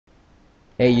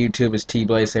Hey YouTube, it's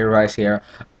T-Blaze, everybody's here.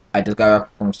 I just got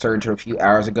back from surgery a few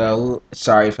hours ago.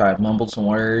 Sorry if I mumbled some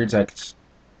words. It's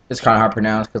kind of hard to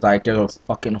pronounce because like there's a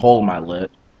fucking hole in my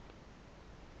lip.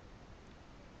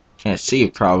 Can't see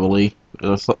it probably.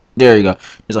 There you go.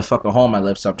 There's a fucking hole in my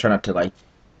lip, so I'm trying not to like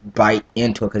bite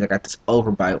into it because I got this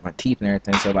overbite with my teeth and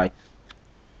everything. So like,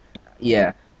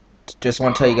 yeah. Just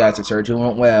want to tell you guys the surgery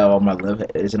went well. My lip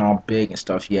isn't all big and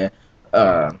stuff yet.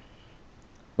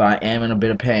 But I am in a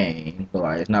bit of pain. But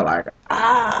like, it's not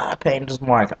like pain. Just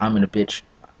more like I'm in bitch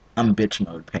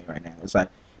mode pain right now. It's like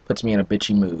puts me in a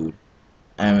bitchy mood.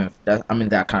 I'm in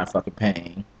that kind of fucking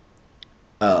pain.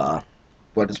 Uh,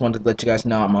 but I just wanted to let you guys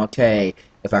know I'm okay.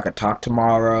 If I could talk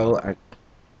tomorrow,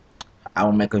 I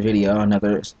will make a video,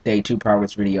 another day 2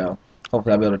 progress video.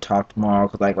 Hopefully I'll be able to talk tomorrow.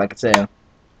 Cause like I said,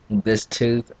 this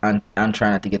tooth, I'm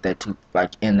trying not to get that tooth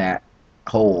like in that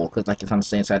hole. Cause like it's on the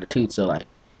same side of the tooth. So like,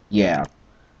 yeah.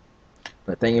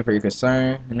 But thank you for your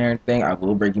concern and everything. I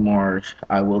will bring you more.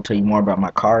 I will tell you more about my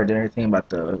card and everything, about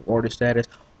the order status.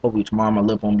 Hopefully tomorrow my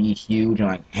lip won't be huge and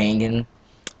like hanging.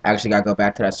 I actually gotta go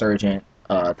back to that surgeon,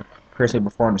 the person who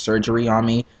performed the surgery on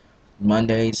me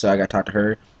Monday, so I gotta talk to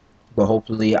her. But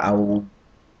hopefully I'll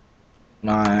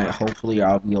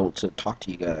be able to talk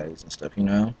to you guys and stuff, you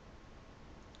know.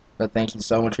 But thank you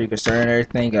so much for your concern and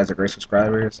everything. You guys are great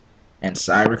subscribers. And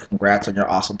Cyber, congrats on your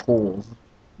awesome pulls,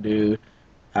 dude.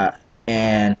 Uh,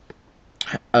 and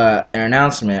an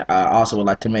announcement I also would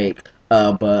like to make,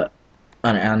 but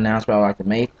an announcement I would like to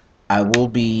make, I will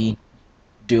be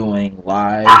doing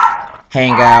live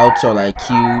hangouts or like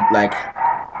cute, like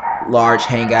large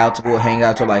hangouts, Google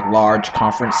Hangouts, or like large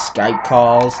conference Skype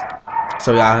calls.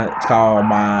 So yeah,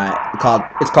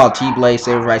 it's called T-Blaze,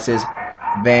 everybody says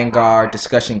Vanguard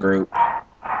discussion group.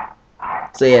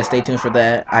 So yeah, stay tuned for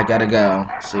that. I gotta go.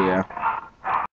 See ya.